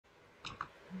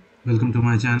Welcome to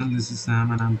my channel. This is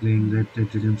Sam and I'm playing Red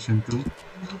Dead Redemption 2.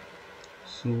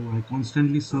 So I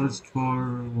constantly searched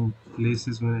for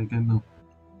places where I can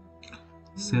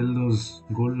sell those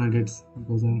gold nuggets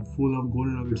because I'm full of gold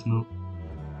nuggets now.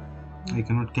 I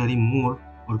cannot carry more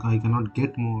or I cannot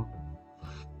get more.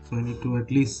 So I need to at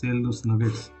least sell those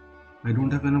nuggets. I don't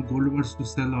have enough gold bars to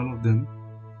sell all of them.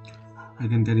 I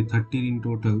can carry 30 in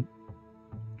total,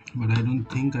 but I don't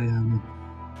think I have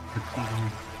 30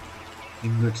 gold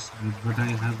ingots. But I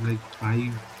have like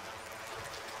 5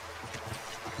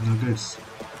 nuggets.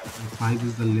 And 5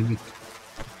 is the limit.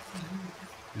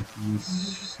 Let me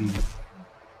see.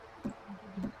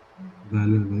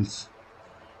 Valuables.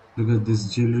 Look at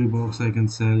this jewelry box I can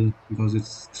sell because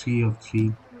it's 3 of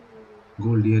 3.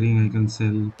 Gold earring I can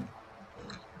sell.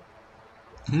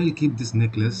 I will keep this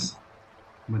necklace,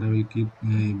 but I will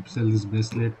sell this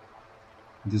bracelet,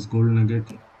 this gold nugget,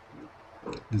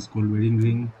 this gold wedding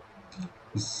ring,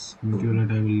 this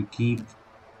meteorite I will keep.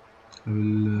 I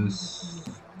will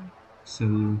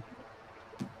sell.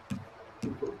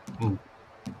 Oh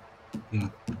yeah,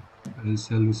 I will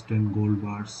sell this 10 gold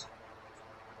bars.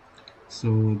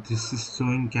 So this is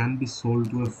showing can be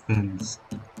sold to a fence.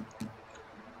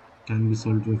 Can be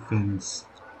sold to a fence.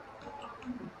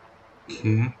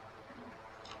 Okay.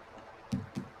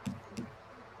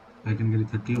 I can carry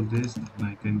 30 of this and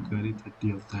I can carry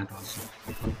 30 of that also.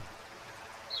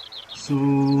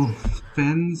 So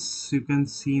fence you can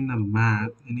see in the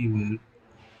map anywhere.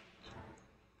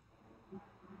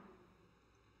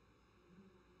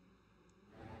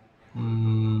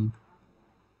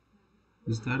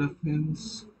 Is that a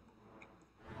fence?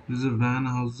 There's a van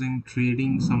housing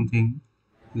trading something.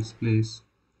 This place.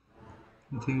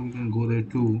 I think we can go there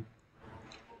too.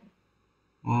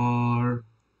 Or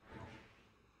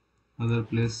other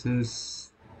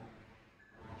places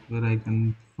where I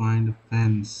can find a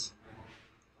fence.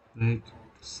 Right?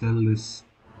 Sell this.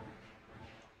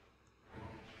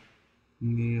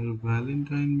 Near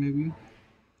Valentine maybe?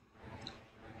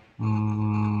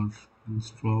 Or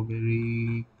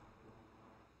strawberry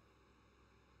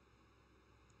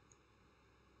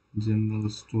general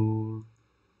store,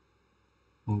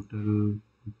 hotel,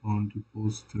 bounty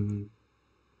poster,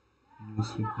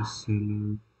 newspaper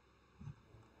seller,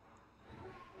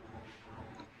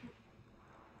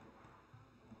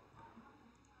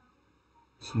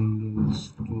 general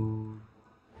store,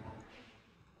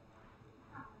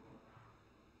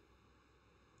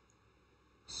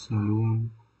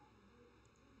 saloon,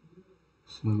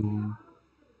 saloon,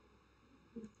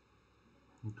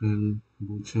 hotel,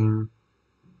 butcher.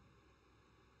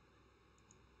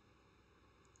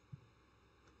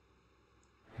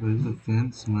 Where is the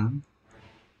fence, man?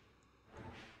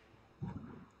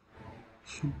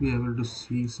 Should be able to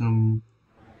see some.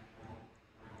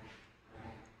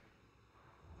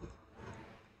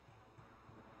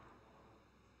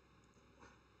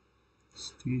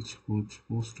 Stagecoach,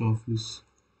 post office,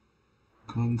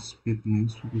 gunsmith,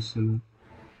 newspaper seller.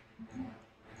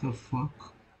 The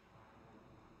fuck?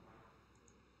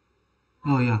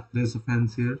 Oh yeah, there's a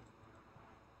fence here.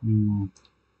 Hmm.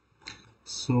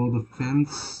 So the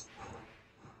fence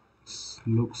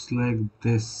looks like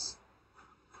this.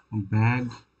 A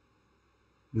bag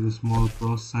with a small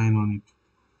cross sign on it.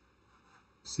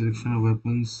 Selection of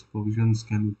weapons, provisions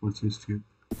can be purchased here.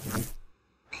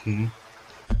 Okay.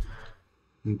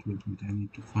 Wait. I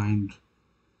need to find.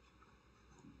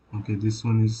 Okay, this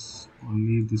one is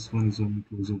only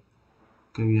closer.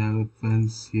 Okay, we have a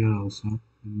fence here also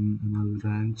in another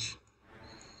ranch.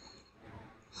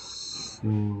 So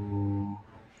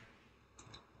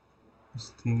this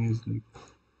thing is like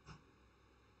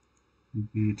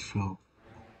beat shop.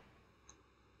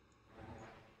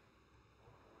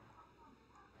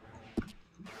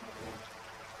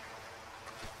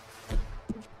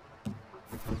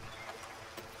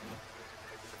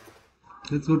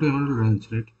 Let's go to another ranch,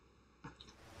 right?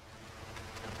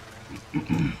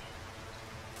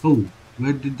 Oh,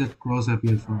 where did that cross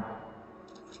appear from?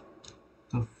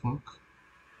 The fuck?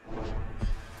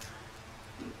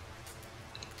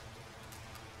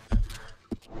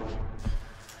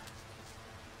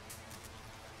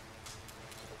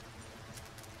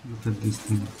 Look at this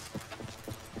thing.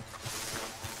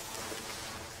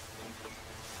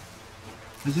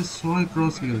 I just saw a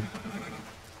cross here.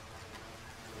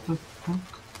 The fuck?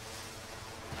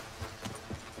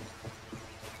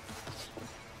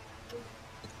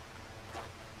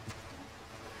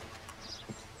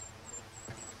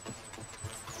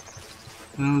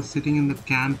 When I was sitting in the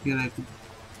camp here, I could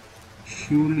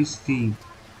surely see.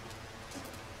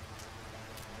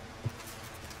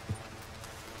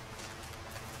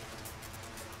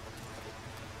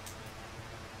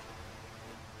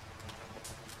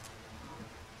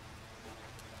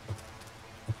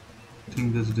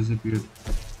 everything just disappeared.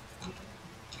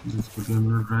 Let's go to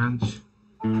another ranch.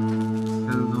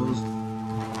 Sell those.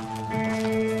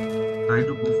 Try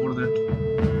to go for that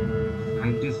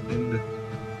scientist in the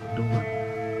door.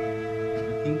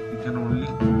 I think we can only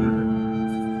go near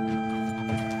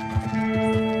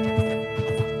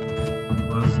that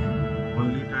was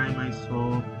only time I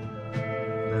saw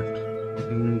that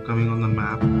thing coming on the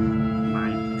map.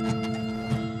 Night.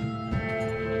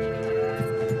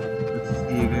 Let's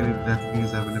see again if that thing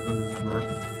is available in the map,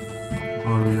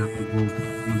 or we have to go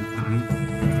another time.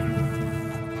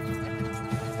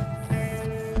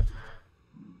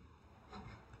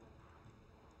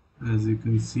 As you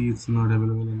can see, it's not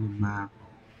available in the map.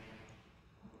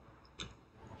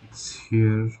 It's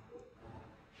here,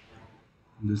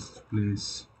 this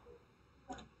place.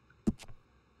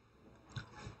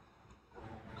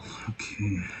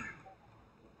 Okay,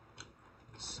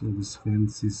 so this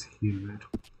fence is here, right?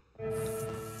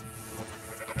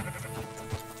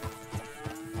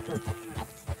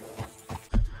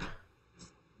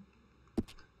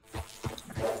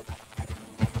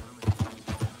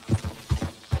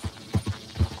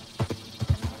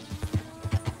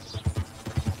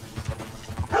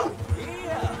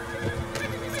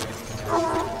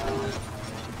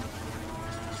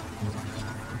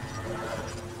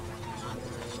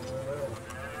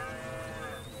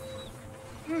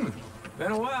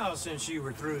 Been a while since you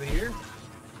were through here.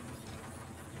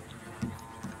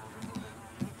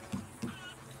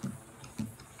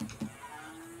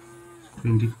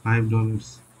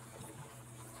 $25.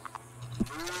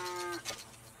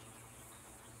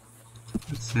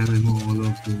 Let's remove all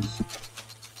of those.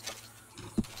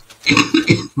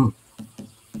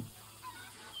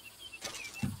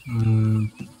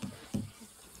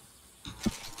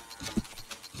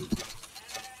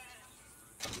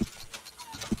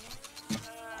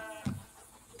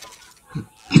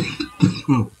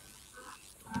 uh,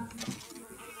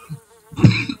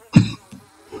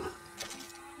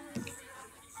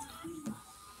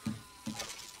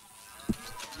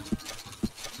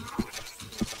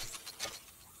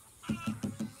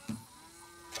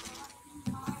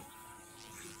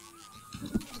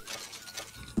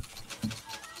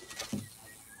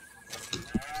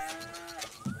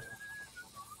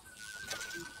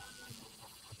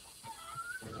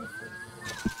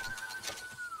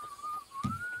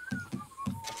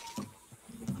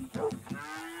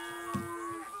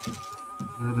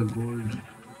 where are the gold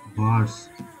bars?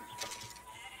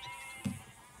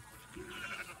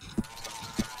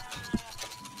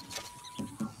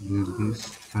 There's this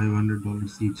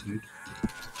 $500 each, right?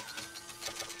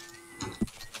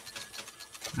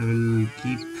 I will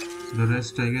keep the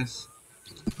rest, I guess.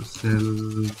 Sell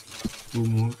two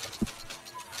more.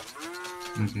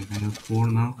 Okay, I have four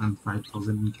now and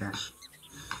 5,000 in cash.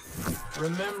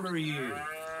 Remember you.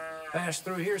 Passed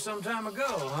through here some time ago,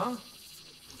 huh?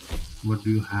 What do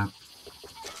you have?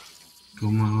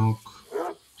 Tomahawk.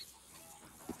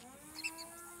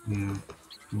 Yeah,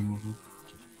 tomahawk.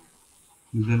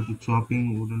 Then for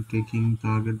chopping, wooden taking,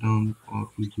 target down,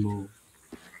 powerful blow.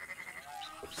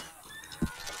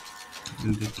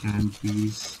 Will take canned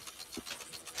peas.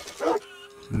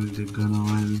 Will take gun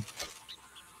oil.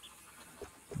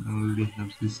 I already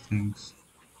have these things.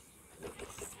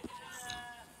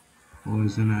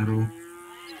 Poison arrow.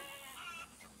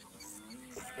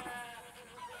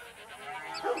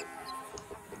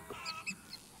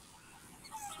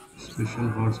 Special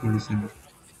horse medicine.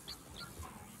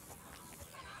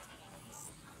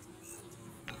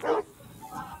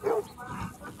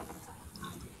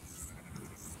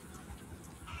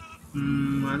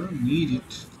 I don't need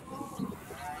it.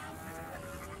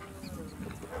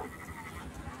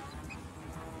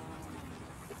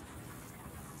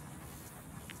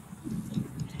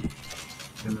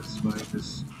 Okay, let's buy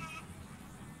this.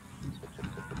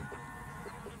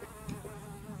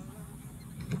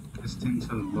 These things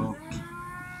are locked.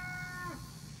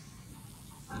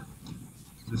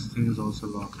 This thing is also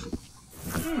locked.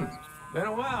 Been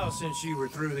a while since you were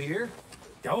through here.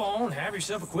 Go on, have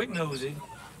yourself a quick nosy.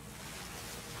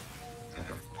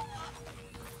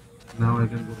 Now I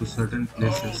can go to certain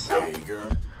places.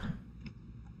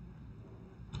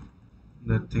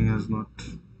 That thing has not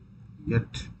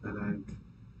yet arrived.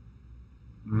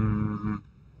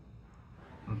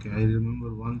 Okay, I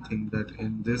remember one thing that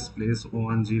in this place,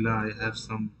 Oangila, I have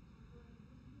some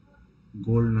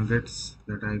gold nuggets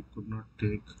that I could not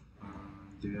take.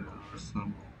 There are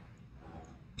some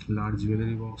large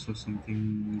jewelry box or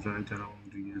something right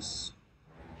around. Yes,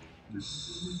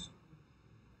 this.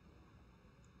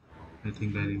 I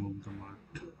think I removed the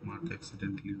mart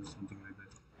accidentally or something like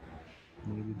that.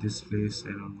 Maybe this place,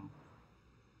 I don't know.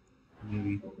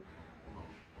 Maybe.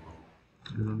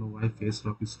 I don't know why face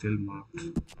lock is still marked.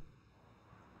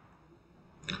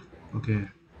 Okay,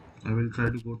 I will try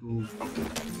to go to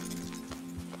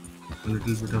a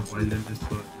little bit of wilderness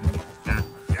first. Maybe I can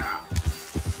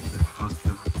get fast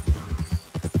travel.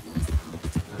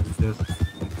 I will just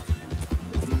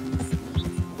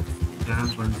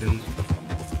camp until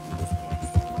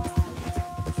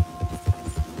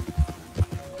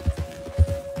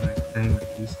night time,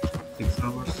 at least 6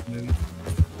 hours maybe.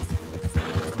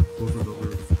 Not go to the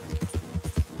world.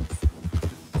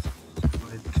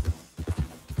 Quite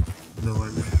the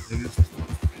wilderness, I guess.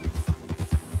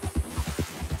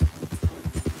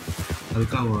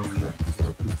 हल्का हुआ मतलब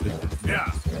Yeah.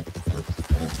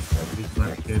 इस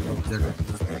बार के बहुत ज़्यादा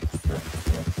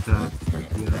star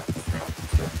किया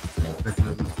घटना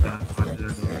भी स्टार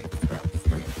 5,000 डॉलर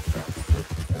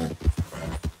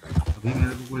अभी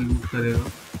मेरे को कोई लूट करेगा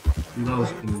पूरा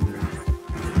उसको मिल जाएगा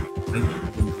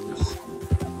 $5,000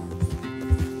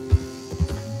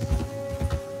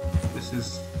 this is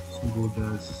good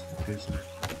as it is like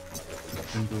I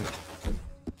can do it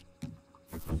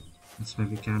let's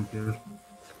maybe camp here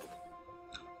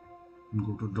and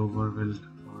go to Doverville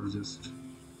or just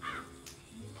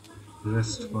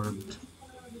rest for a bit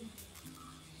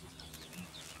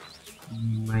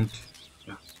night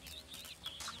yeah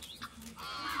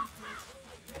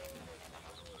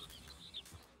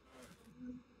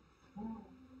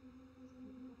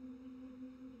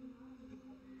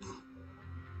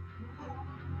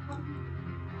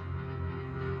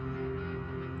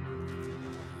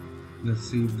let's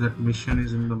see if that mission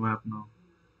is in the map now.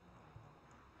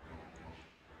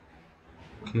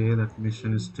 Okay, that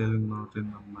mission is still not in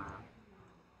the map.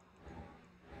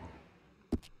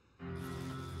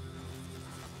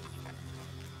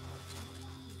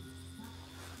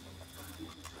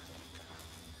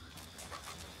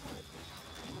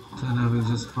 Then I will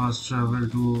just fast travel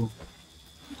to.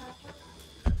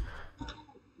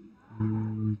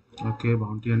 Okay,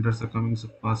 bounty hunters are coming, so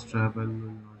fast travel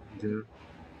will not be there.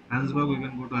 Ansburg, we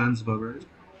can go to Ansburg, right?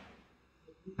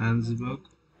 Ansburg,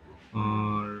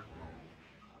 or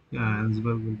yeah,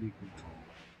 Ansburg will be good.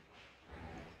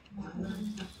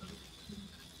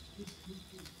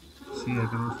 See, I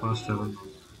cannot fast travel now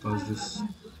because these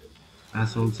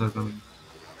assholes are coming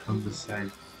from this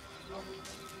side.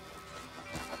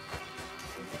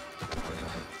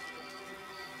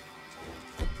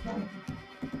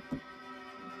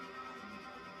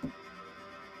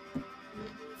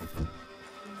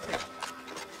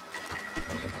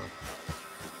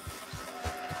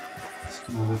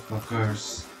 Motherfuckers,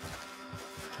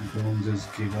 don't just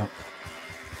give up.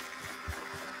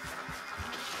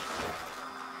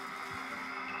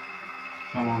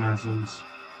 Come on, assholes.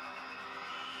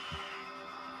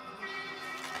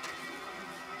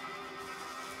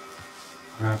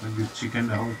 What happened? You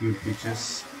chickened out, you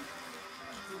bitches.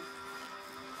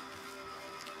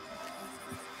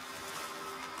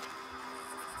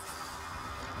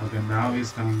 Okay, now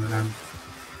he's coming around.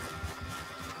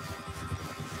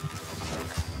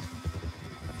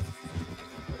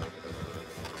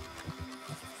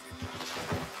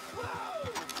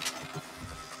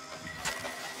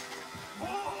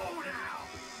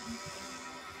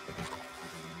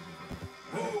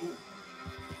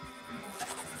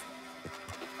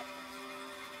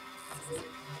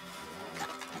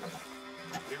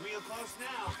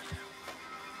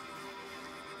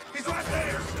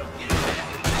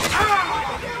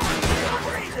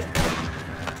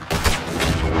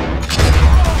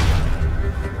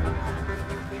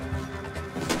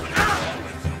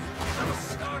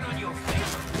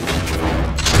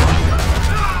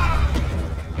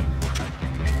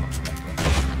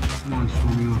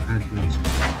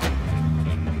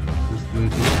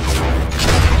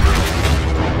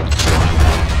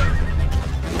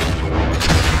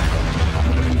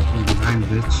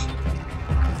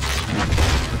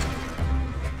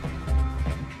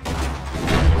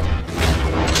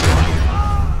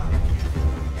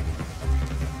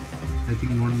 I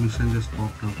think one mission just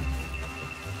popped up.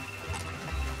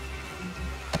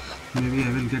 Maybe I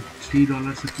will get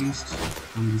 $3 at least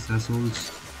from these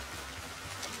assholes.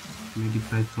 Maybe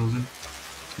 5,000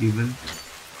 even.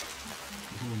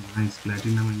 Oh nice,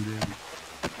 platinum and the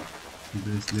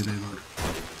bracelet I got.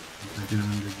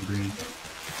 Platinum and the brain.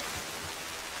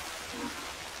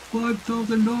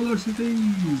 $5,000 it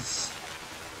is!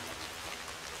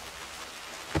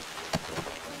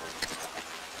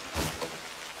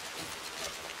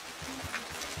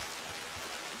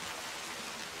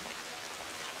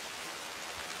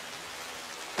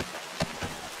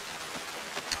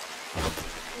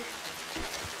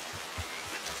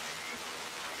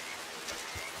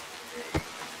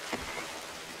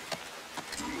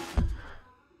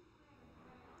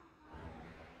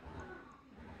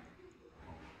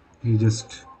 He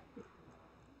just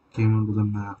came onto the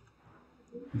map.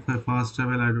 If I fast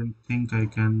travel, I don't think I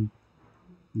can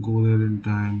go there in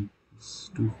time. It's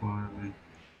too far away.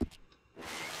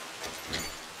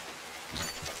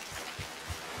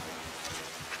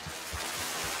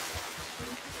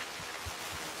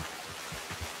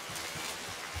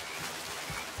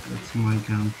 That's my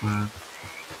campfire.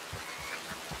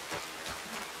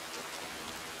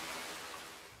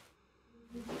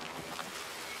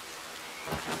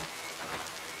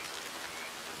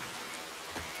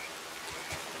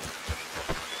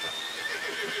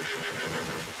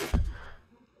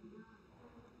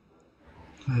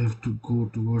 I have to go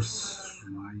towards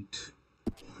right.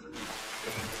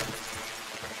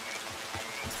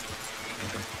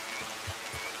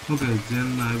 Okay,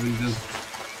 then I will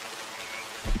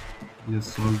just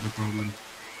solve the problem.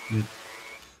 Wait,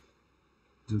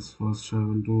 just first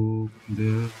travel to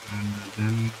there and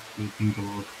then we think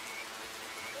about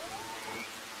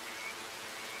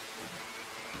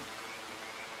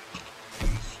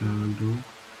first travel to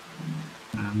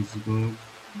Ansburg.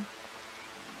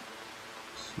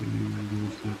 So we will go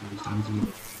straight to Ansburg.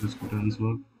 Let's go to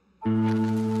Ansburg.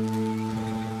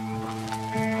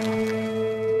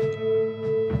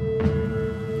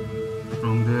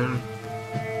 From there,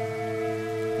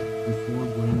 before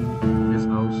going to his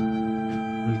house,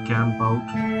 we'll camp out.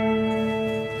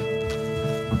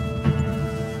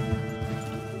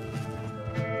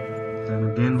 Then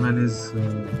again, when his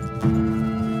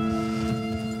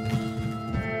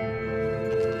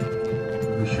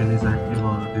mission is active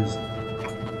or his,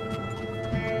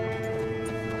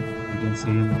 you can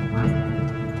say in the map.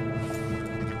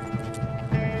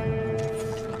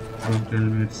 Don't tell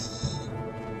me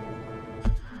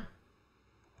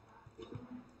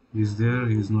he's there,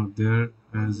 he's not there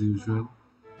as usual.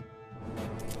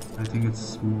 I think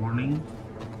it's morning,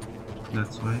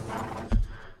 that's why.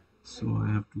 So I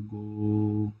have to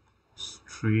go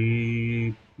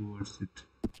straight towards it.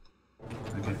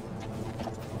 Okay,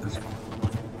 let's go.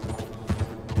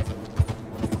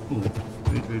 Oh,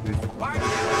 wait.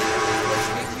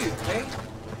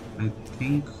 I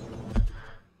think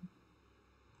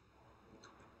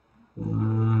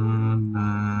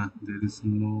nah, there is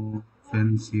no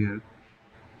fence here.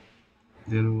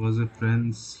 There was a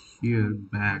fence here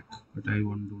back, but I don't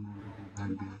want to go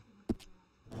back there.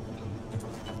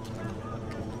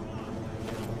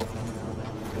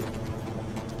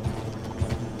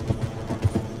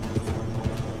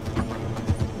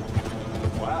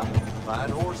 Wow, fine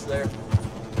horse there.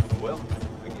 Well,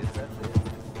 I guess that's it.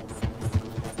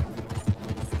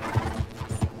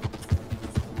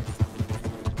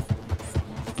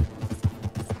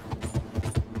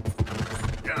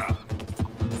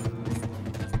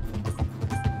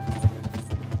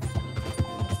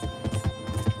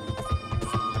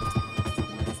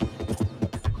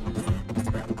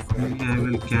 Maybe I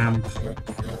will camp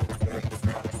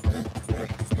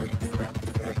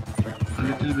a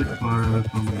little bit far away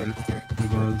from here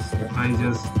because if I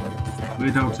just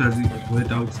wait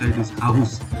outside his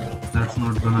house, that's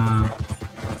not gonna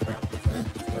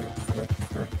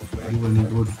do any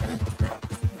good.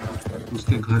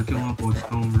 उसके घर के वहाँ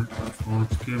पहुँचता हूँ मैं,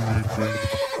 पहुँच के मैं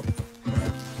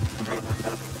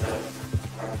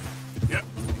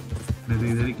तो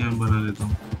इधर ही कैंप बना लेता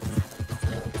हूँ.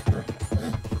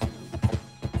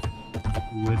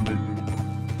 Wait.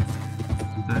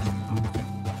 Is that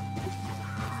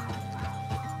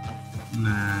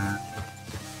nah.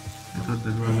 I thought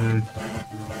that was a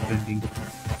pending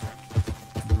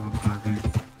rock carving.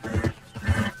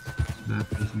 That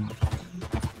was not.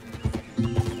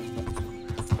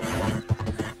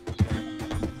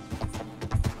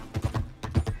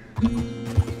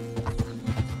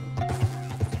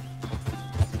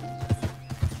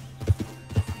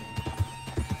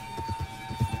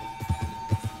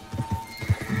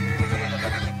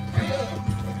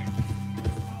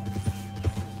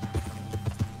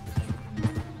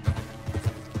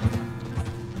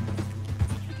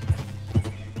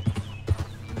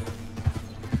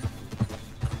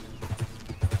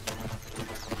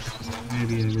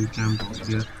 Maybe I will camp out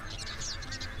here.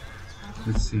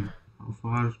 Let's see how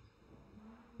far.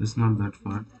 It's not that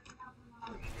far.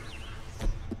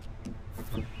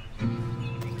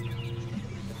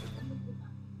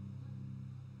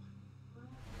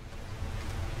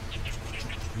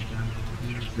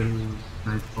 Till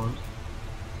nightfall.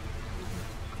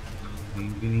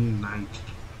 Maintaining night,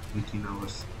 18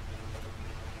 hours.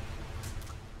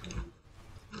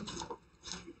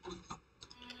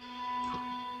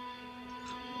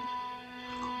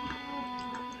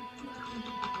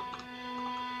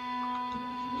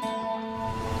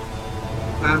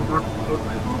 I am not followed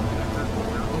by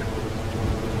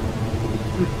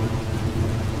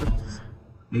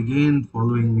Again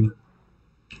following me.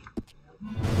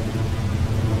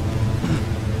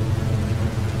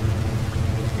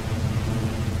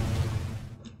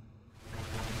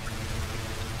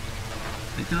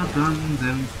 I cannot run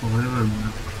them forever,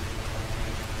 man.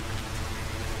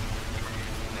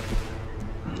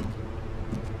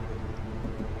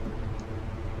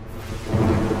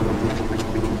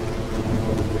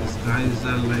 These guys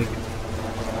are like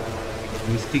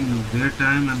wasting their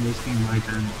time and wasting my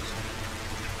time also.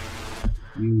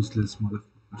 Useless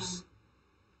motherfuckers.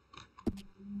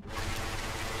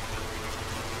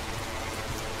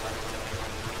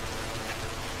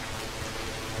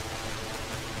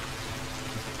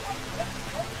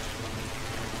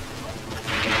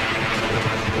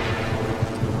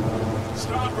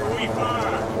 Stop or we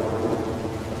fire.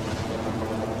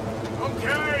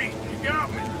 Okay, you got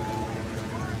me.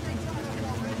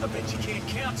 I bet you can't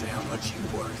count to how much you're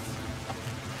worth.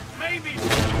 Maybe.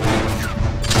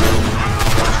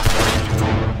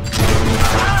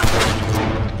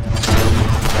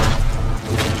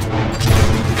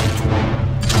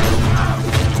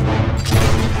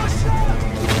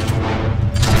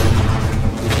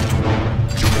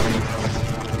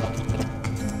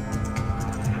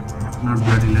 Not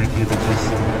bloody likely to just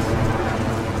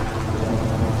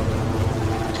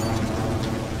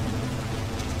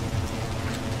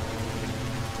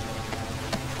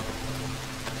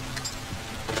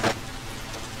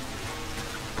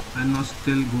I'm not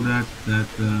still good at that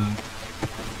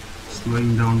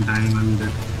slowing down time and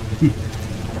that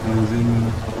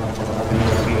using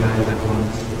three guys at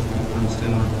once. I'm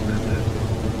still not good at that.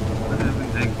 But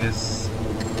I guess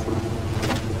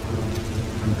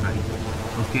I'm trying.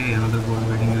 Okay, another gold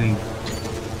wedding ring.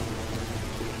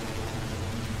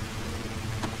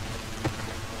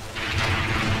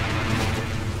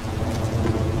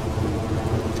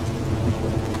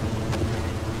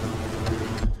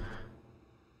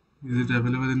 Is it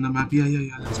available in the map? Yeah,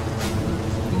 let's go.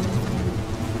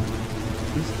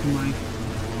 This might.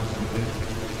 Okay.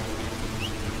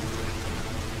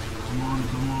 Come on.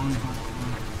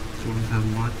 Don't have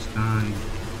much time.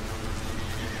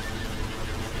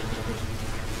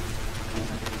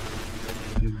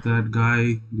 If that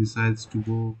guy decides to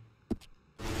go.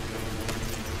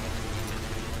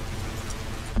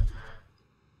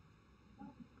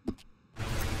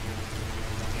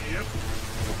 Yep.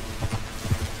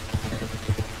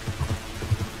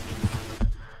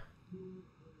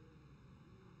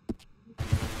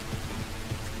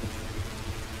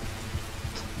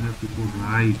 I have to go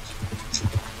right.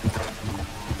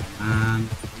 And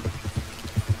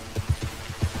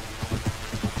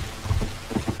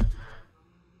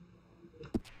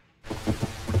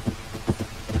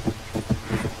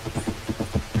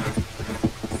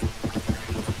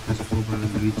just hope I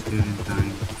will reach there in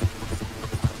time.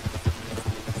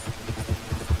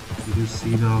 Did you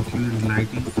see the occult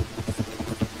lighting?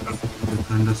 The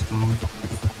thunderstorm.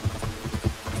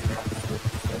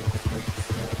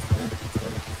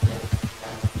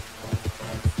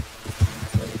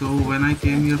 So when I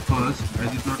came here first, I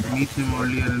did not meet him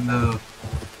earlier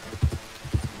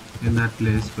in that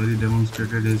place where he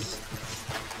demonstrated his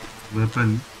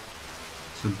weapon.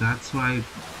 So that's why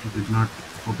it did not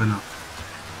open up.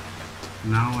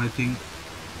 Now I think.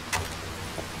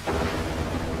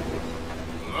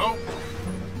 Hello?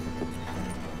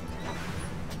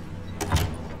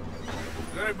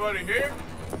 Is anybody here?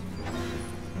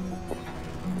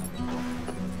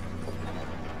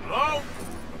 Hello?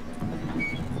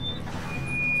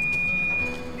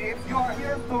 If you are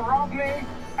here to rob me,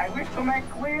 I wish to make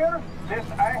clear that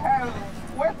I have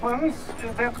weapons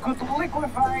that could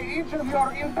liquefy each of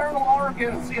your internal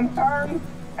organs in turn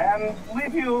and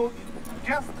leave you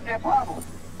just a puddle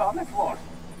on the floor.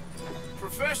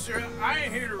 Professor, I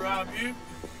ain't here to rob you.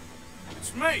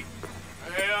 It's me.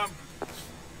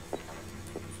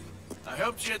 I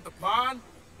helped you at the pond.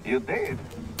 You did?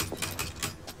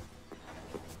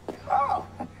 Oh,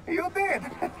 you did.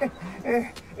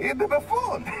 The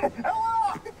buffoon.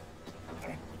 Hello.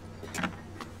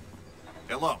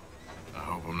 Hello. I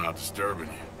hope I'm not disturbing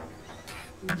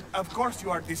you. Of course you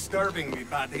are disturbing me,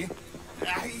 buddy.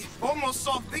 I almost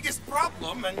solved the biggest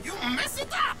problem and you mess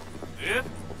it up. Did?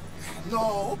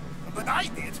 No, but I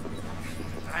did.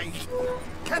 I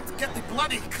can't get the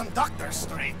bloody conductor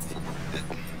straight.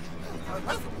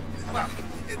 Well,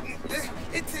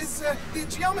 it is the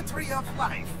geometry of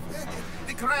life.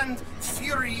 The grand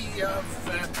theory of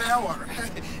power.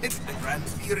 It's the grand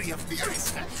theory of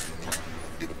theories.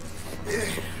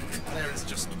 There is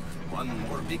just one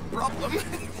more big problem.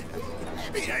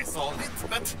 Maybe I solved it,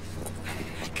 but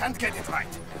I can't get it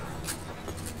right.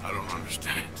 I don't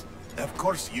understand. Of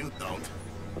course you don't.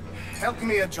 Help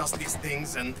me adjust these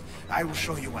things and I will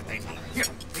show you what I need. Here,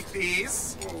 take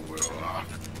these. Oh, well,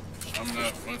 I'm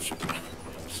not much of a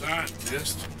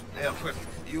scientist. Well,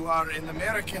 you are an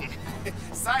American.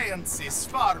 Science is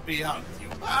far beyond you,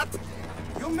 but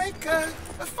you make a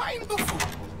fine buffoon.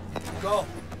 Go.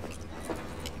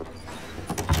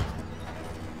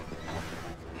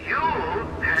 You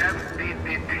have the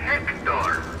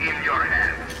detector in your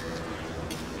hand.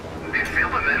 The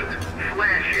filament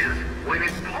flashes when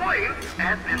it points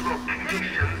at the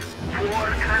locations for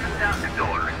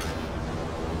conductors.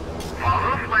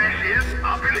 Follow flashes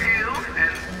up in hills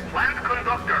and plant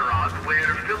conductor rods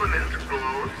where filament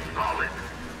glows solid.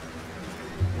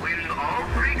 When all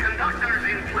three conductors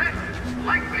in place,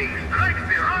 lightning strikes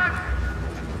the rods,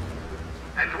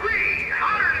 and we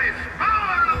harness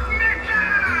power of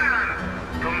nature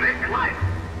to make life.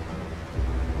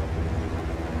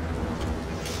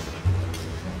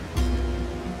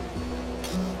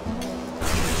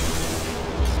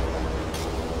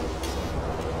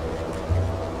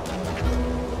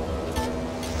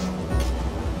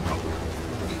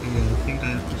 Okay, I think I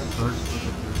have to search for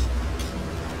the place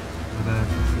where I have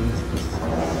to place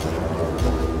this.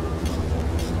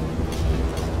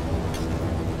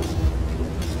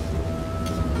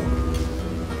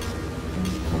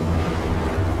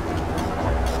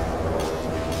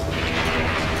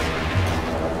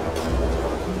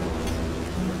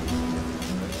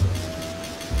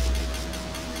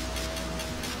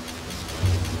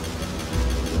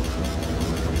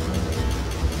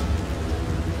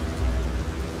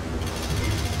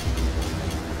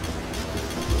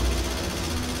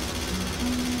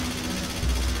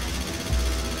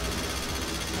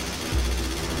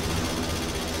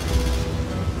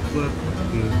 But,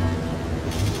 okay.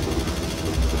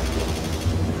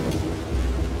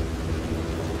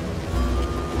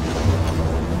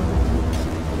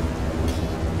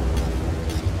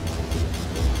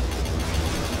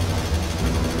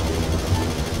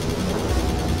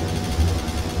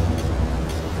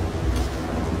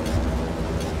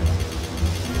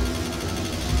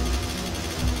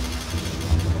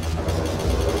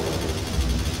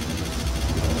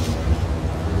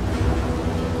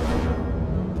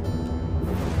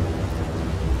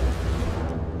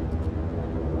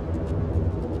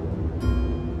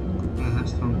 I had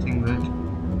something right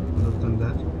other than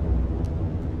that.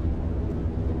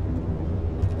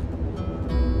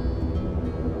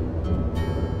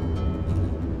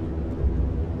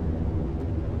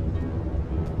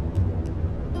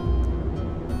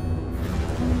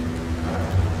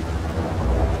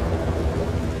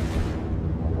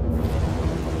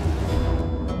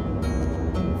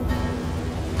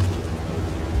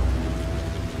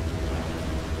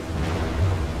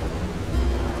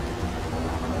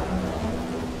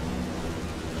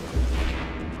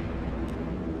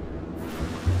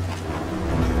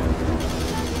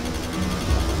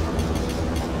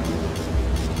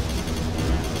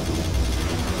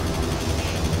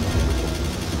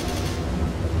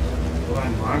 Do I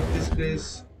mark this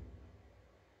place?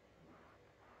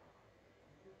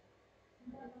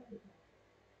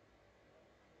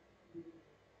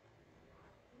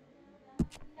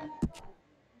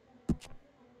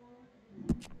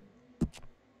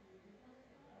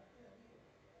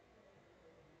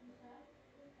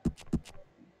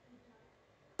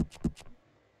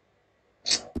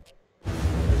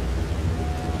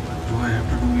 What do I have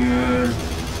to do here?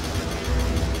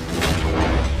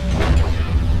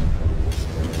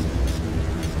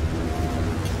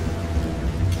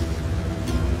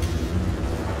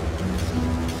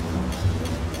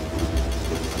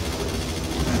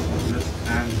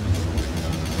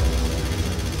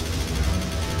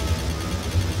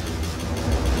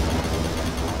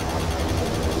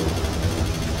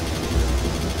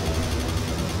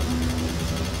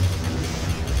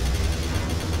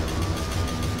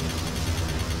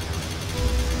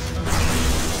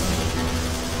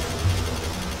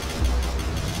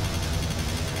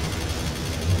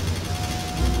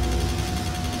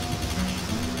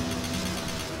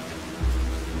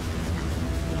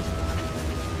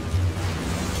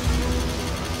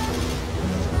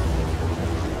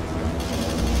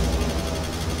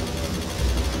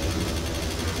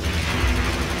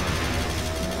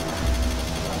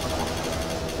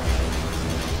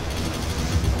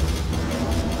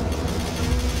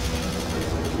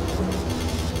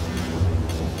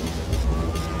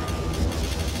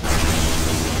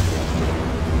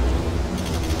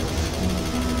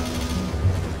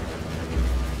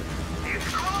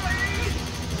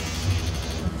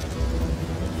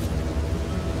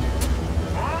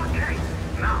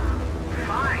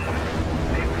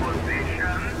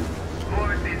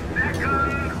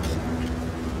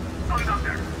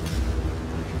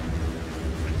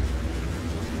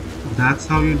 that's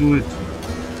how you do it.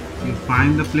 You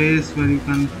find the place where you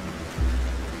can.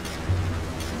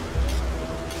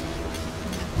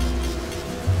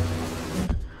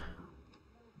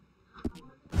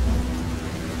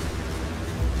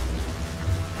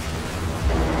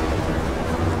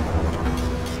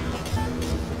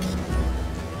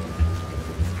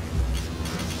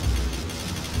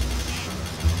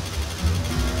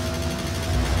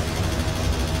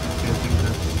 I think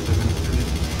that's eventually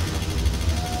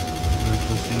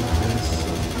the same place.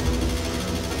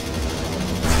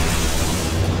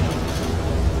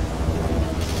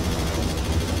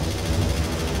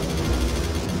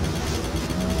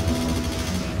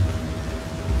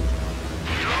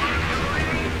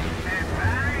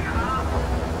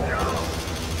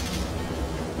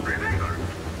 Remember,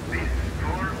 this is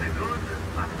for the good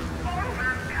of all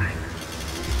mankind.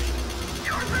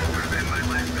 You're better than my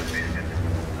last assistant.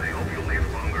 I hope you live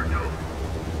longer too.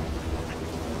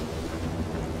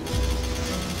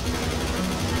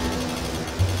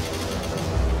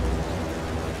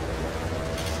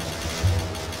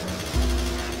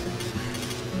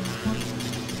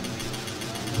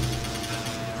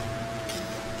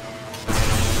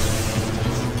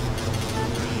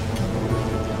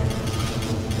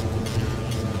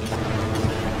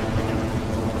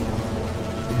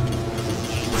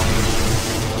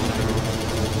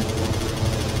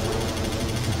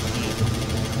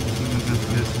 I think I can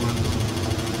place one.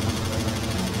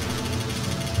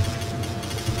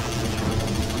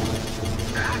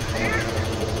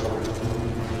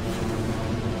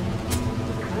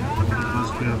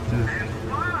 Must be up there.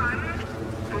 One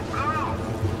to go.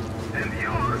 And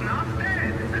you're not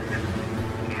dead.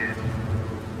 Yes.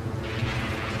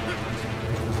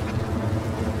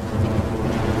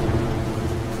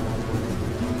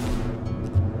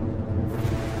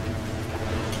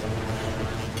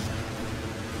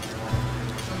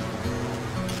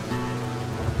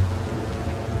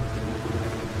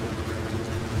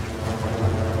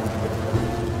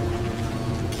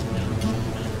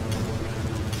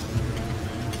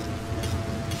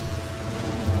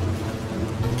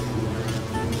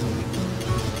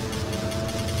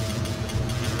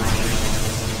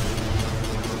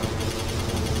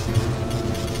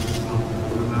 Oh,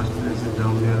 the last place is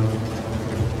down there.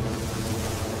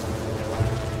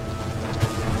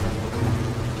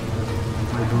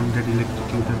 If I don't get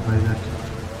electrocuted by that.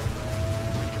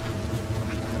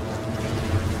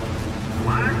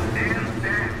 Life and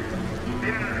death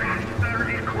in master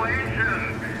equation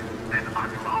that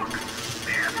unlock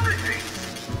everything.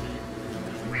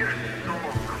 We're so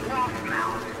close now.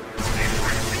 And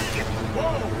we're seeing it.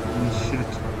 Whoa! Holy shit.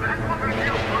 That wasn't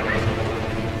real funny.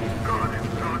 Good,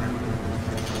 good.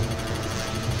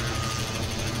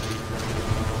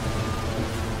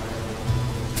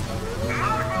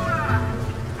 Marvelous!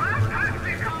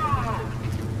 Fantastical!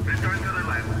 Return to the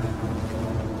left.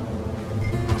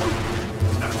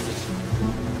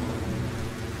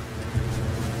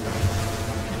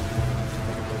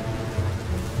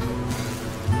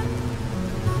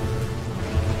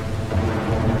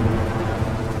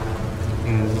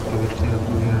 Okay, let's give it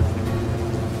careful here.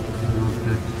 Not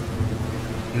get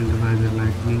killed by the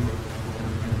lightning.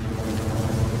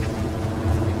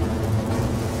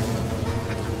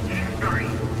 History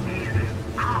is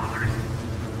ours.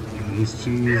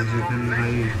 History is written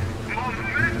by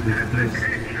Momentous victors,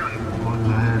 occasion. all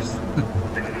liars.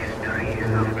 The mysteries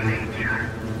of nature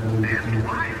and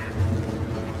life.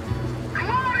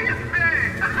 Glorious day!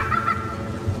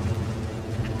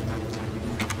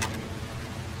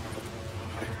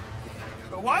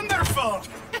 Wonderful!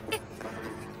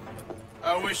 I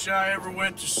wish I ever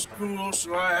went to school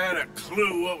so I had a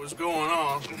clue what was going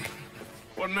on.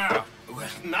 What now? Well,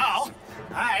 now,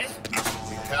 I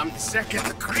become the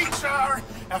second creature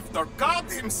after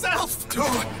God himself to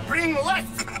bring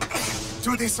life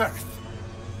to this earth.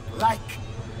 Like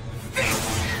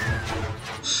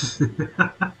this.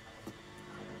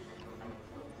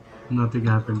 Nothing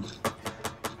happened.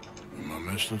 Am I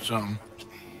missing something?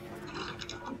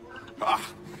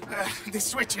 The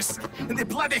switches, the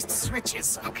bloody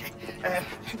switches. Okay,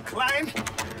 climb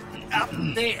up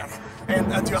there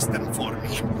and adjust them for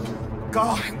me.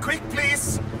 Go quick,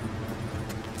 please.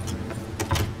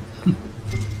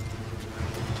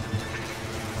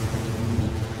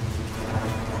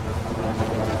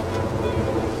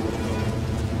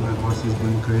 My horse is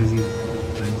going crazy.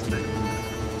 Thanks, lightning.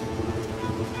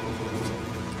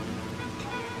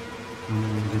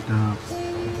 Get up.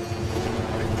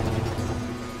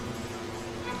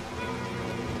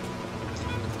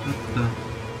 What the?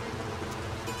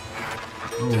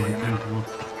 Oh, I can't walk.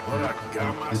 What I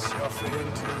got myself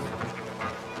into.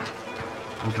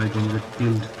 Hope I don't get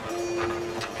killed.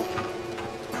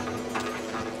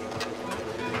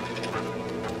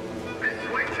 The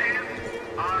switches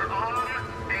are on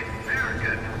a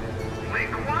circuit.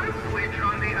 Flick one switch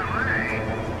on the array,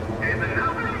 and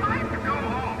another light go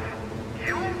off.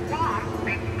 You want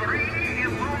the 3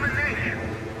 illumination.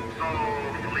 So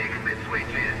flick the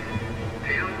switches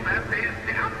till that is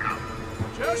the outcome.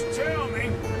 Just tell me,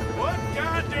 what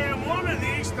goddamn one of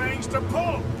these things to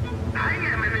pull? I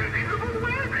am an invisible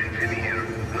web engineer,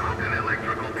 not an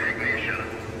electrical technician.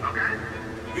 Okay?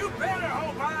 You better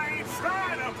hope I ain't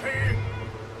flying up here.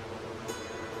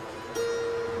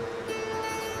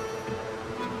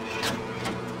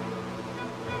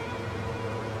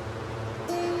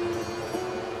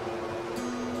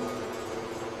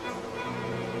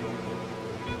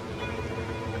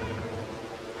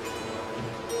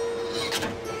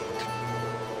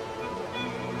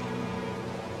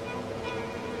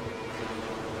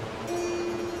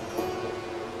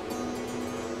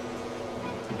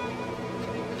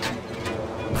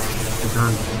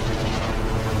 Done.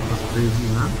 That was crazy,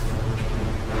 man.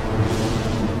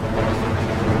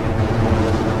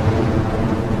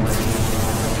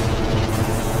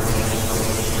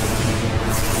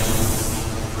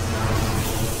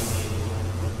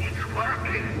 It's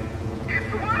working.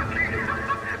 It's working.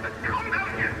 Come down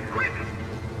here, quick.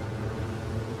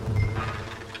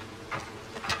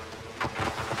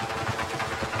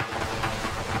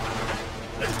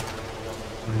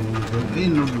 Hey,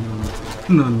 no, no, no,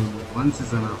 no, no, no. Once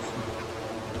is enough.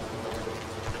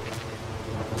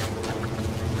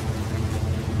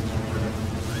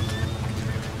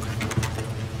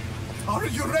 Are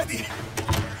you ready?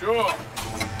 Sure.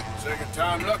 Second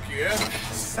time lucky, eh?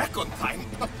 Second time?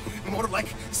 More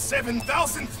like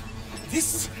 7,000th.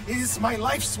 This is my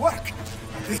life's work.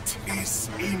 It is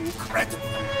incredible.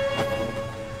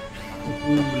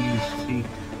 Holy shit.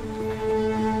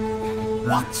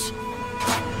 Watch.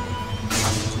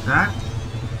 That?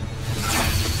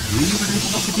 Really, what is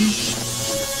it?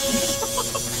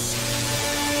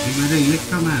 He made an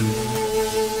Electroman.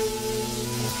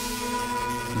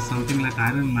 It's something like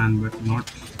Iron Man, but not.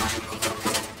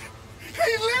 He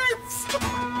lives!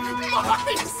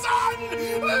 My son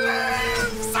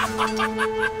lives!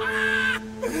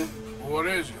 What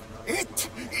is it? It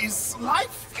is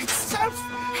life itself.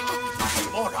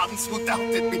 Morons who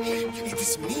doubted me. It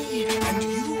is me and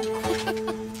you.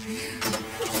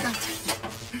 Look at him.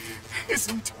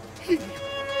 Isn't he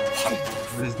wonderful?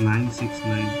 What is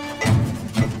 969?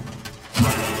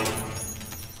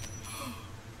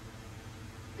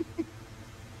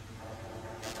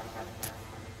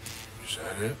 Is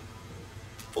that it?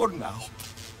 For now.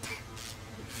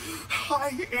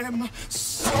 I am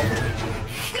so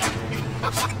happy.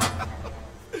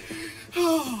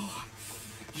 Oh,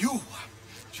 you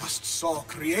just saw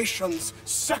creation's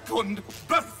second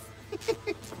birth.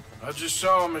 I just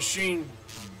saw a machine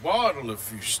waddle a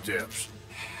few steps.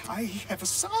 I have a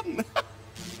son.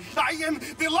 I am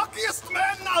the luckiest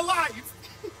man alive.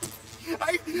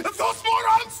 Those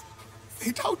morons,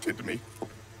 they doubted me.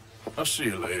 I'll see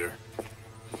you later.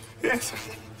 Yes,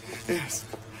 yes.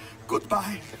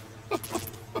 Goodbye.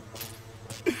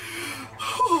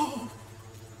 Oh.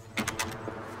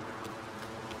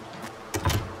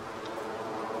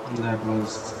 That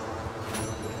was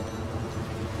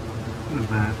not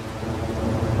bad.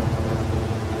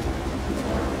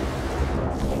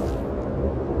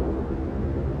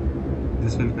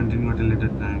 This will continue at a later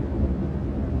time.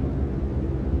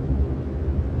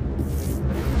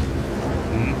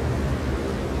 Okay.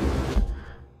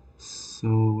 So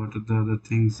what are the other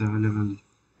things available?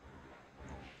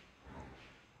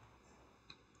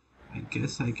 I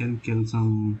guess I can kill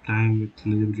some time with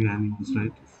legendary animals,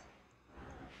 right?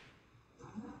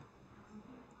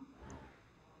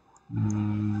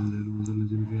 There was a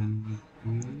legendary animal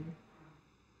here.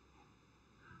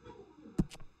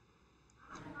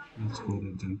 Let's go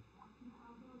there then.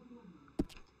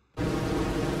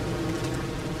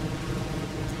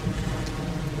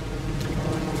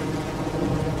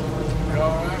 You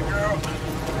alright, girl?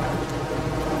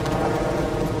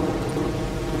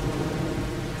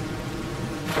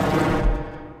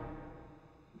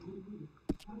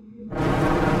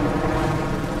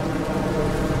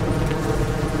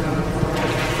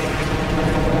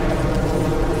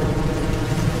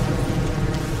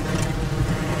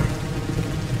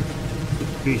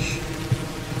 Fish.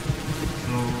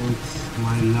 So it's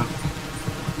my luck.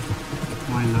 If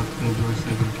my luck favors, I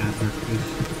can catch that fish.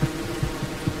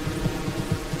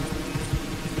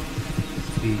 Let's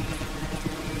see.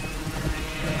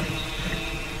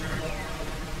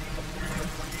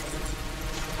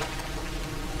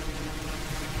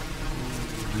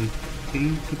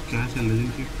 trying to catch a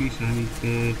legendary fish and it's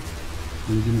a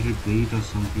legendary bait or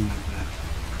something like that.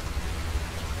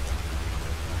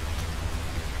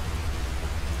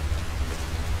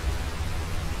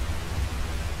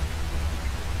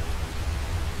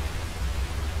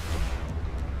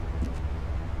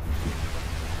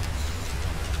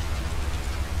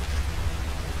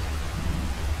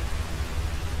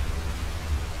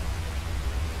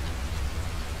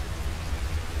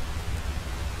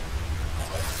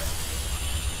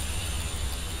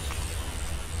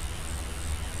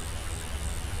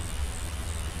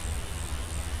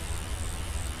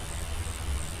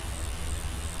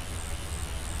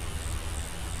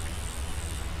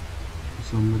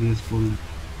 Somebody has pulled it.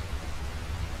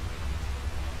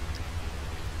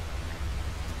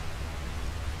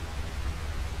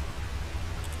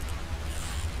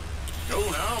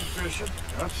 Go now, I'm fishing.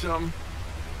 Got some.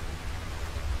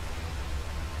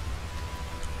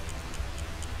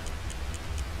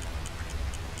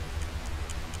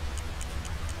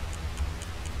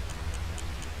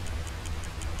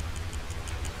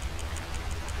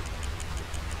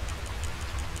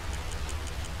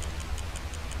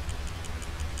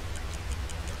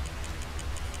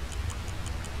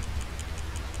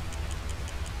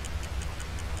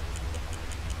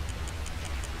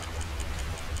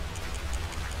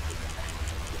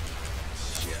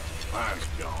 Mine's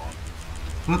gone.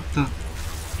 What the?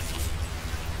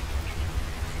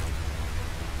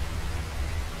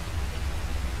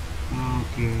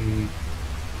 Okay.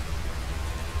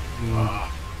 Yeah.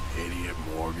 Ah, idiot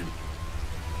Morgan.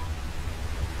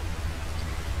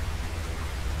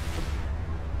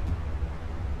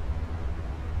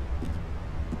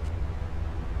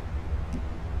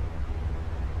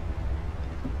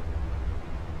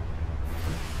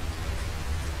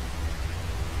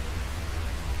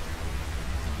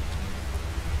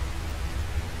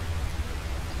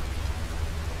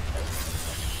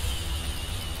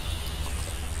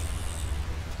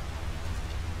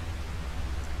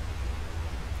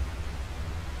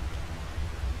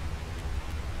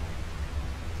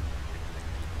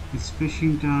 It's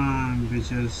fishing time,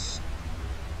 bitches.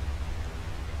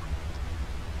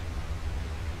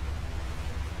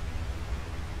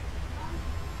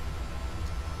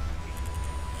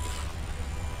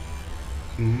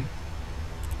 Okay.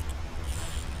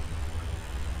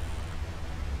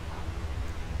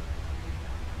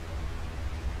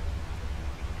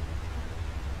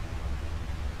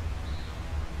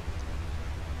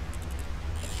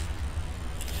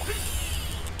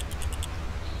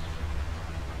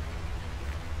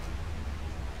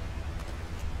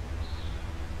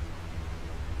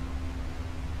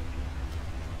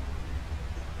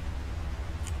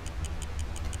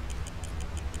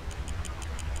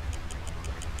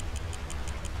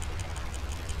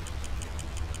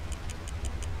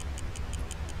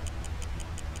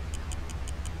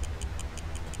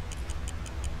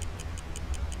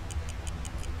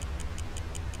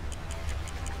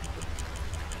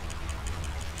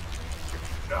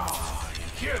 Ah, you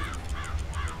kidding?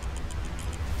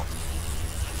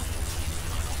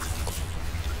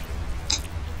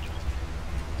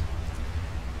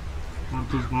 Not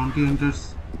those bounty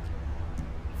hunters.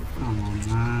 Come on,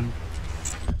 man.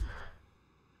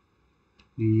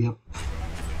 Yep.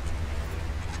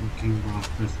 Fucking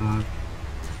bastards are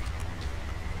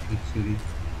actually.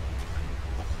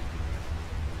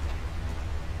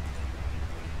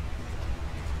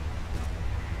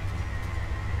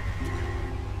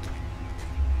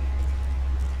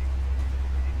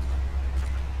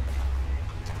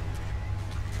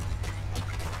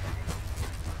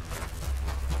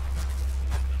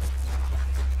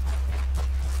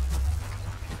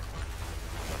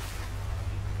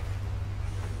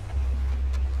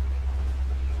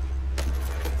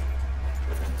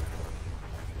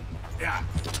 Yeah,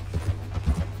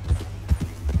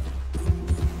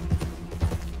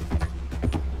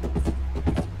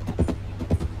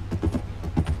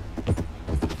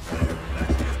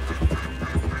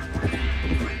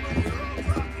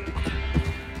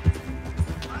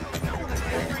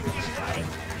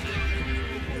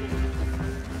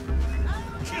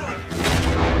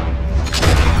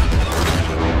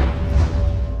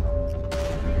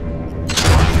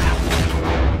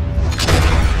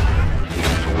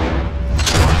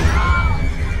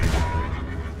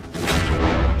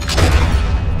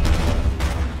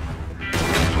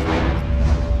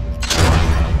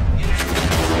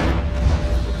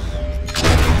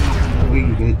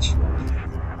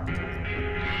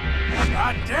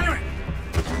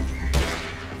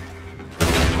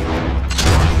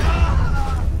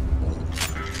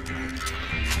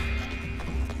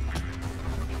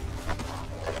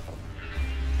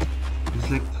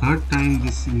 time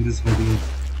this in this video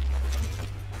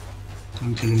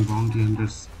I'm killing bounty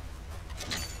hunters.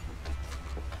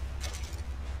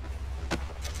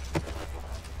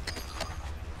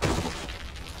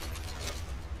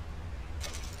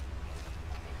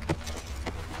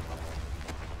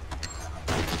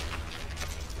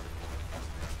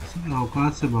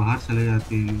 औकात से बाहर चले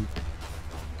जाते हैं,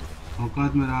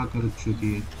 औकात में रहा कर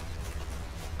चुकी है।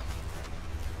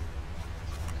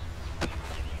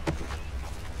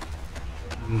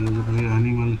 लेजेंडरी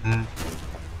एनिमल है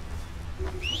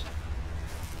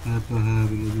तो है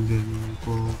लेजेंडरी एनिमल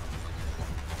को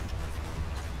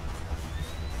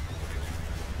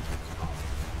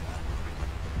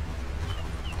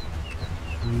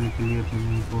करने के लिए तो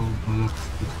मेरे को अलग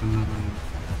कुछ करना पड़ेगा।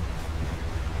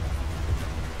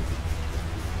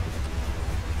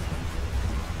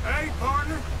 Hey,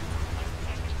 partner.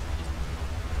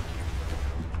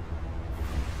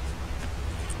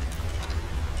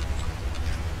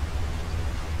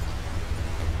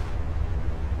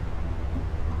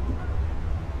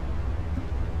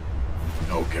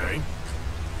 Okay.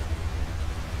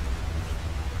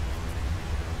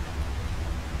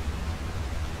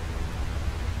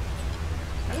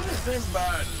 Anything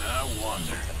biting, I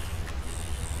wonder.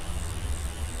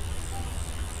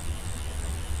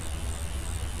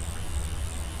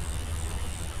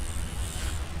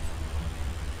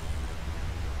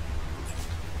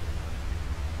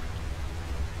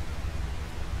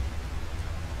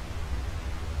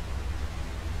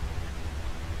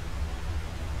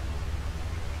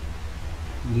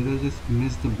 Did I just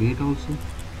miss the bait also?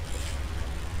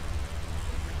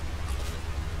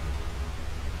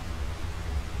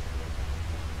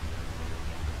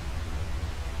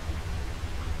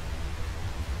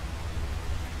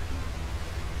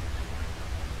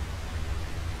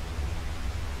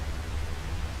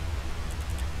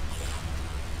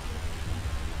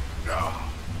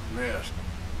 Oh, missed.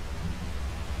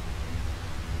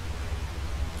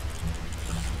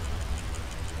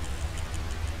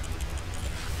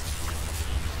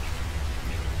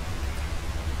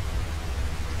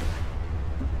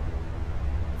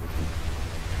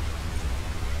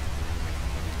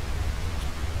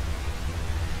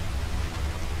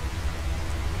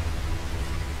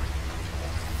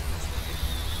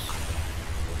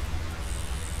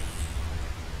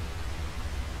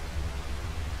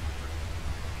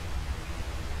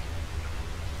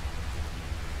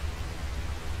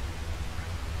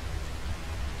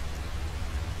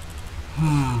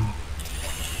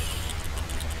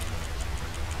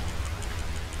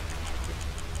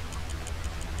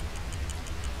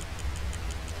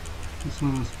 This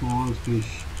one is small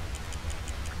fish.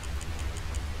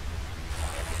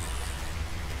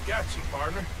 Got you,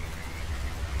 partner.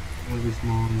 Very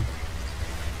small.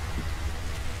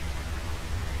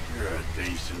 You're a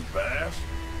decent bass.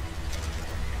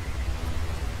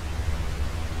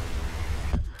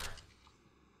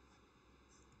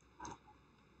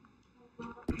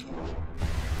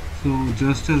 So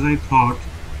just as I thought,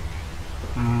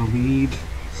 we need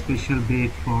special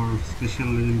bait for special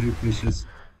legendary fishes.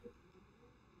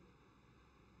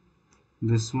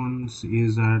 This one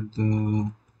is at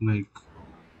the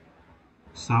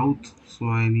south, so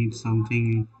I need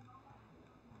something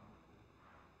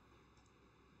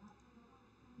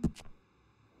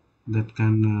that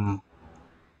can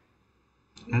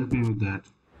help me with that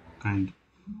kind.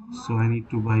 So I need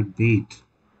to buy bait.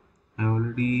 I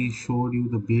already showed you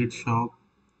the bait shop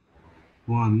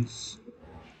once.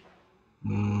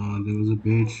 There was a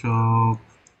bait shop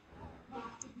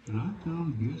right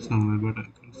around here somewhere, but I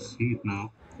can see it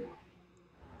now.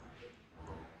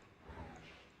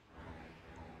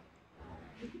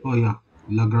 Oh yeah,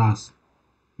 La Grasse.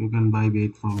 You can buy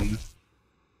bait from here.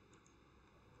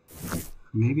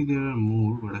 Maybe there are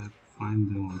more, but I have to find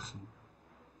them also.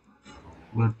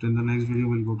 But in the next video,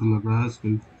 we'll go to La Grasse.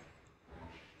 We'll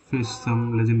fish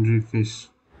some legendary fish.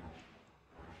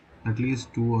 At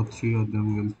least 2 or 3 of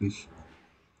them will fish.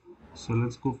 So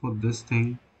let's go for this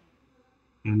thing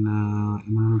in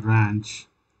Emerald Ranch.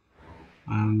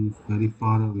 I'm very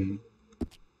far away.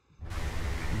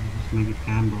 I'll just make a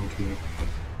camp out here.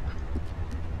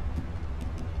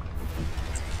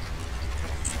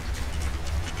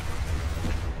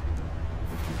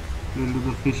 We'll do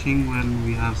the fishing when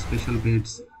we have special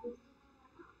baits.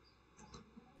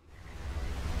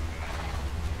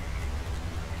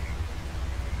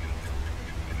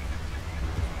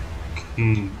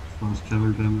 Okay, first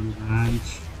travel to Emerald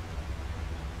Ranch.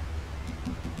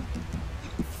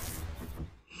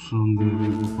 From there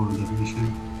we'll go for the mission.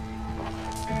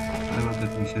 Whatever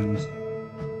that mission is.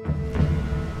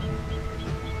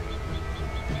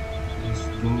 Just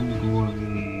don't go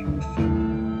away.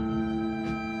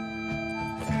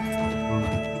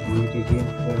 again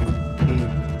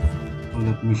for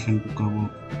that mission to come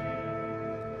up.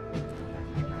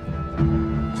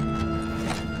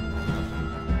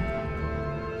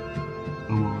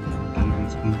 Come on, don't tell me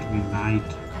it's going to be night.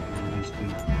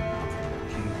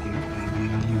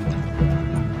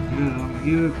 I'm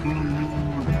here, come on.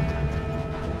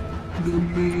 Give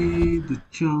me the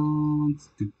chance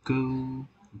to go.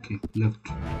 Okay, left.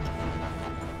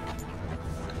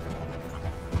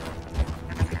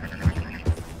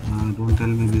 Don't tell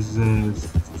me this is a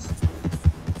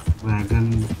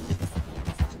wagon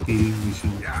stealing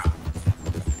mission.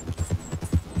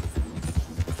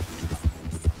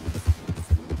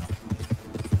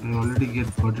 I already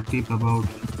got a tip about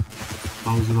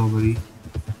house robbery.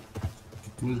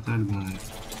 Who is that guy?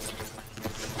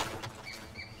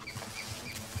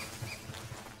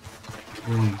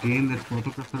 Oh, again that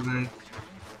photographer guy.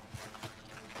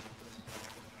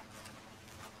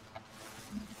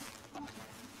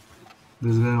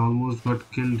 This guy almost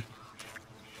got killed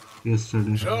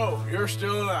yesterday. So, you're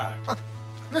still alive.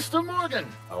 Mr. Morgan!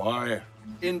 How are you?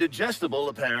 Indigestible,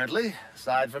 apparently.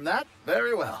 Aside from that,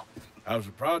 very well. How's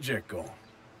the project going?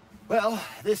 Well,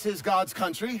 this is God's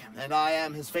country, and I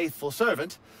am his faithful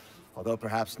servant, although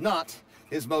perhaps not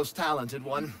his most talented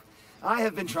one. I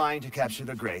have been trying to capture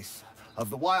the grace of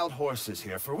the wild horses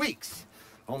here for weeks.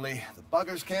 Only the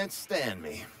buggers can't stand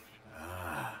me.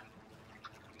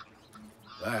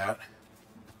 That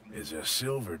is a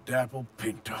silver dapple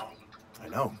pinto. I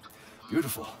know.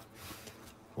 Beautiful.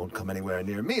 Won't come anywhere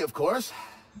near me, of course.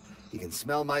 He can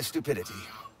smell my stupidity.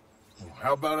 Well,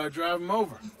 how about I drive him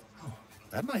over?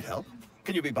 That might help.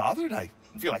 Can you be bothered? I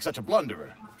feel like such a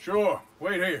blunderer. Sure.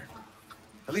 Wait here.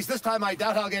 At least this time I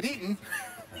doubt I'll get eaten.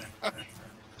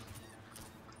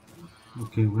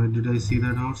 Okay, where did I see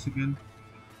that horse again?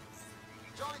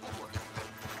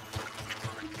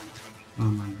 Oh,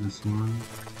 like this one.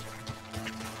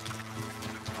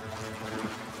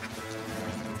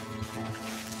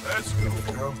 Let's go,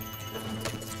 bro.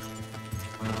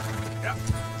 Yeah.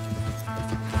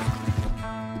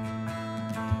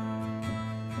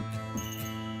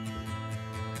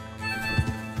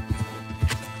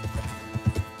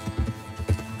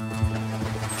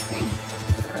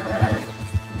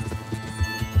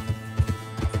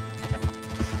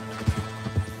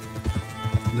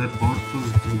 That horse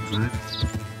was good, right?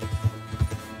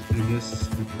 I guess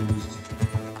it was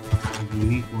a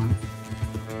unique one.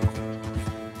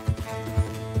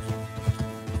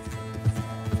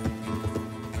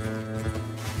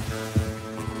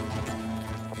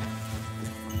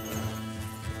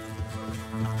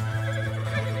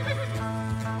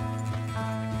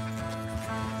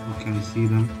 Okay, I see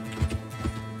them.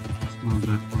 It's not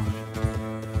that far.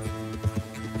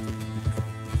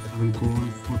 I will go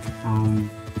on foot from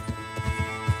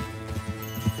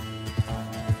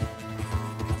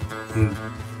here.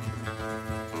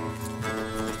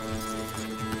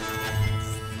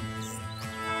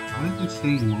 Why is it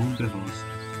saying mounted horse?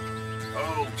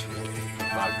 Okay,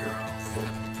 my girl.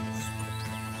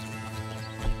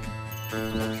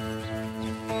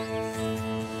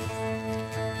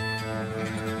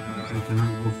 I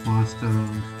cannot go faster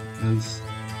or else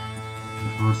the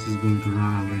horse is going to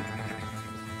run away.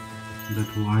 That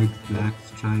white black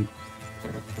stripe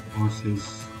horse is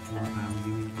what I'm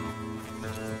giving.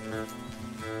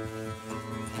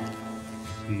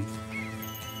 See.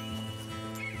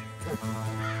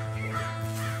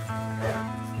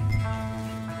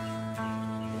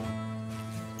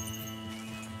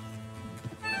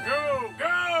 Go,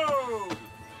 go!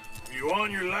 You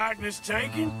want your likeness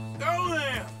taken? Go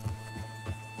then!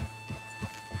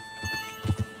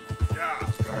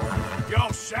 Yeah.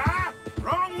 Y'all shy?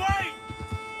 Wrong way!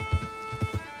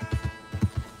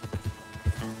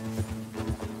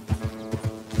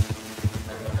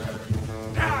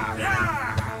 Yeah,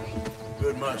 yeah!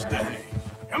 Good Mustang.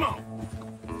 Come on.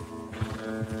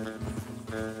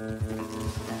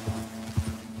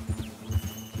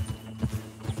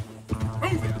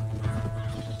 Move it!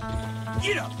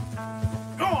 Get up!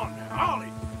 Go on now,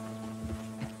 Ollie!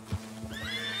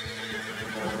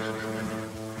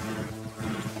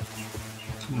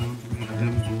 I want to make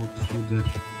them go through that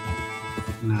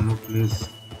narrow place.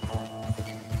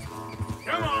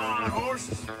 Come on,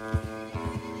 horses!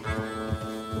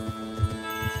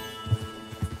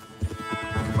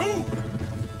 Move!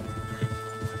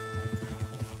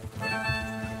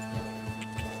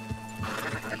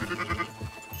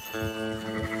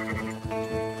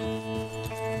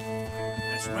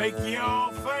 Let's make you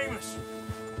all famous.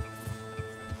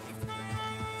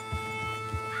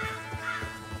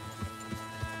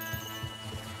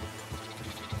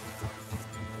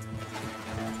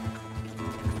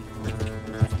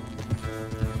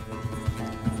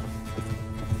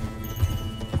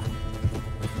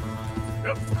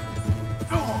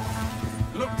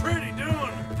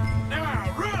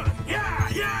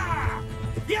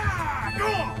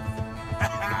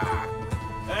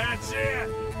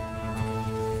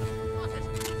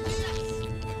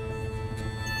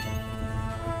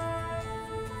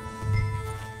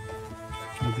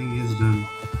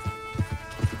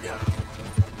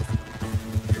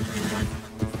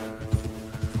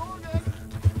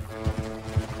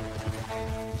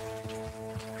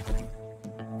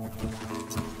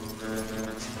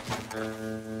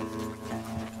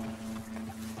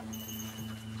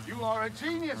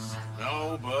 genius.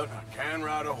 No, but I can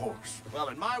ride a horse. Well,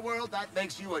 in my world, that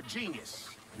makes you a genius.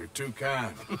 You're too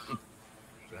kind.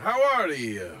 So how are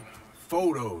the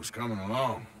photos coming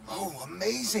along? Oh,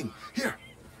 amazing. Here,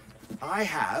 I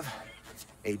have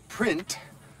a print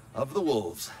of the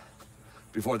wolves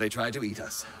before they tried to eat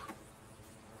us.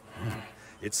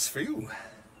 It's for you.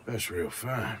 That's real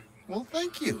fine. Well,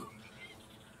 thank you.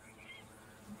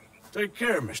 Take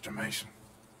care, Mr. Mason.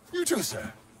 You too,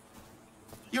 sir.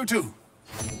 You too.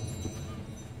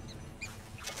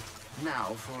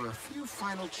 Now for a few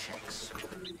final checks.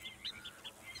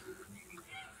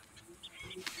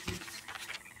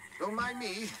 Don't mind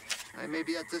me. I may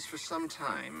be at this for some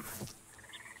time.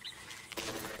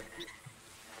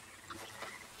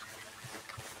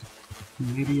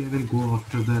 Maybe I will go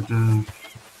after that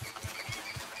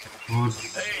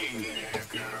horse. Hey there,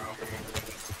 girl.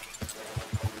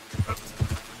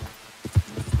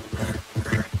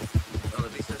 Well,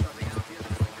 at least there's nothing out here.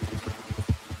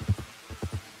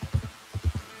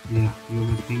 Yeah, you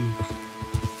would think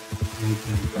like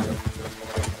that.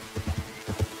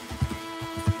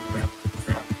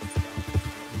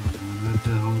 Let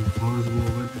the horse go.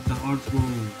 Where did the horse go?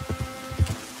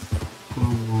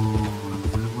 Come on,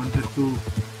 I wanted to.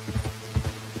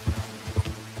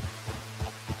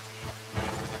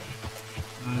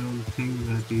 I don't think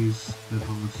that is the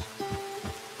horse.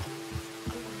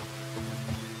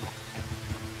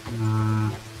 Nah,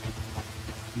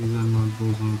 these are not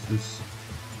those horses.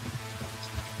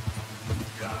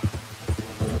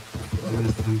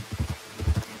 Where's them?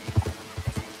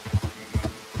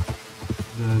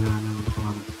 There, I never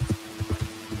found it.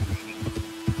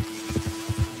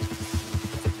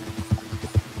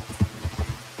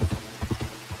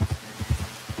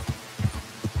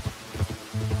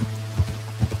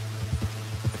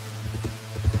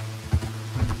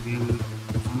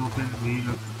 Unopened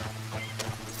mail.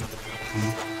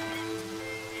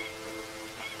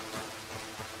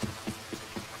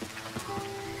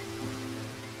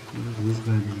 What is this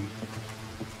guy doing?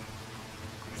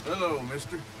 Hello,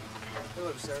 mister.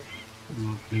 Hello, sir. I'm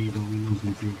not playing dominoes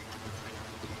with you.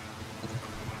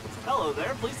 Hello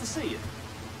there, pleased to see you.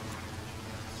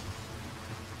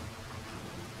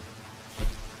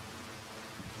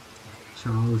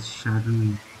 Charles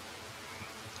Chardonnay.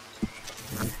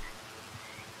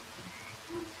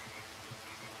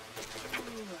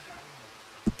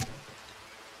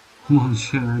 Come on,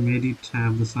 sure, I made it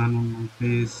have the sun on my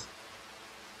face.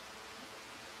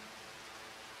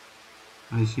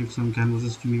 I shipped some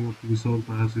canvases to New York to be sold.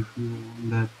 Perhaps if you want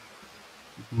that,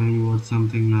 it may be worth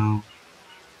something now.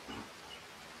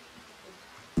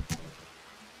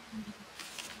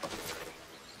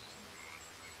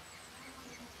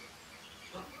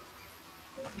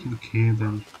 Okay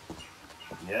then.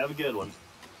 You have a good one.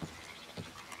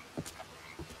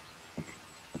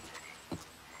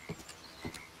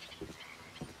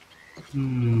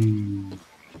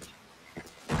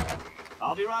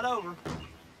 I'll be right over.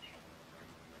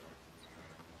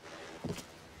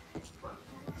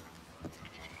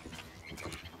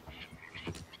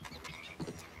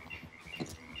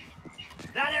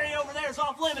 That area over there is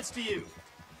off limits to you.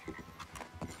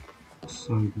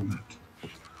 Sorry for that.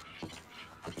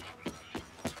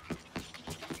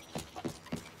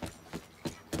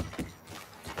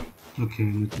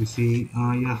 Okay, let me see.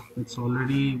 Yeah, it's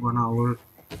already 1 hour.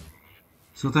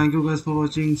 So thank you guys for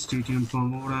watching. Stay tuned for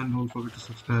more and don't forget to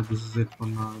subscribe. This is it for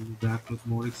now. I'll be back with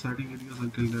more exciting videos.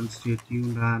 Until then, stay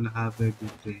tuned and have a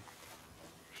good day.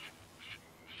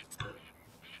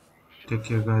 Take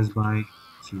care guys. Bye.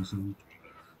 See you soon.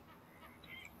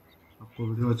 आपको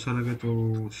video अच्छा लगे तो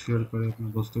share करें अपने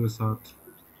दोस्तों के साथ.